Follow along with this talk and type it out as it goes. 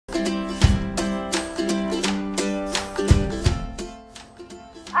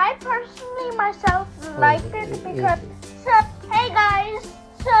myself liked it because, hey guys,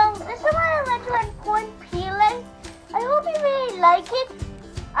 so this is why I went to Point Pelee. I hope you really like it.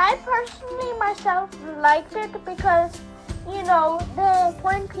 I personally myself liked it because, you know, the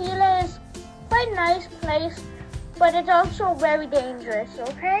Point Pelee is quite a nice place, but it's also very dangerous,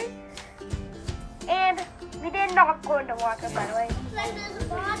 okay? And we did not go in the water, by the way. Like there's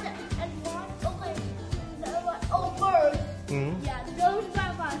water and water, okay. Oh, birds. Yeah, those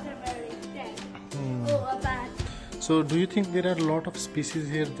barbars are very dead. Oh, bad. So, do you think there are a lot of species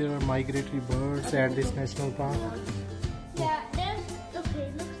here? There are migratory birds at this national park? Yeah, there's,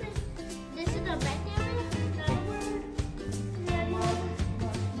 okay, looks like this is a back area.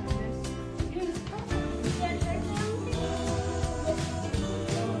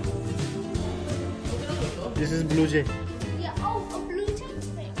 This is blue jay. Yeah, oh, a blue jay?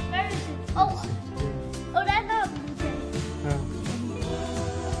 Wait, where is it? Oh, that's not a blue jay.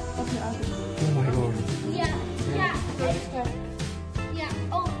 Oh my god. Yeah. Yeah,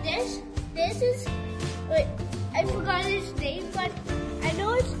 oh, this is, wait, I forgot its name, but I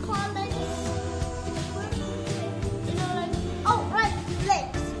know it's called like, you know, like, oh, right,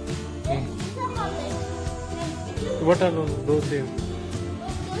 lakes. These are called lakes. What are those there?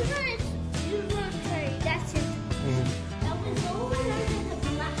 Those are its usual prey, that's it. Now we go over there, there's a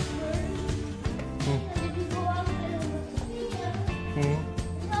blackbird. And if you go out there, there's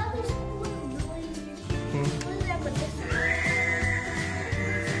all this cool noise. What's that with this?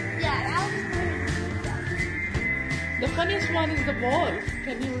 Yeah, that was The funniest one is the ball.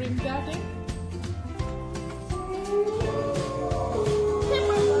 Can you ring that in?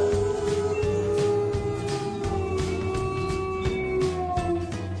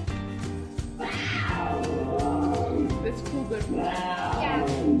 That's cool bird. Yeah,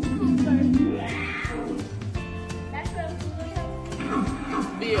 cool bird. That's where cool bird.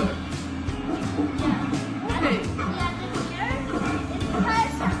 Beer. Okay. Yeah, the bear, it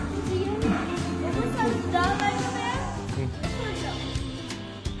has a beer. It was so dumb like a bear.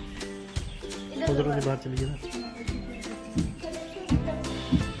 उधर से बाहर चली गई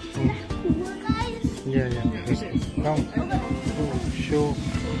Yeah. Come. Show.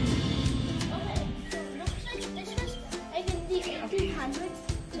 Okay, so it looks like this was like in the 1800s.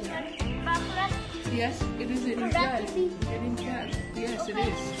 Yes, it is in that. Yes, it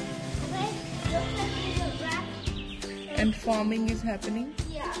is. Okay, looks like there's a rat. And farming is happening.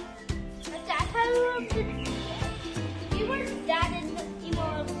 Yeah. But that's how we were that in the, you know,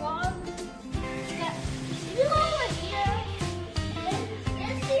 long. Yeah. If you go over here,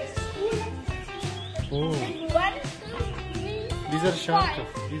 there's these schools. Oh. Like one, two, three, four, These are sharks.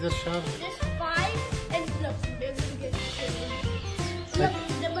 five. These are sharks. This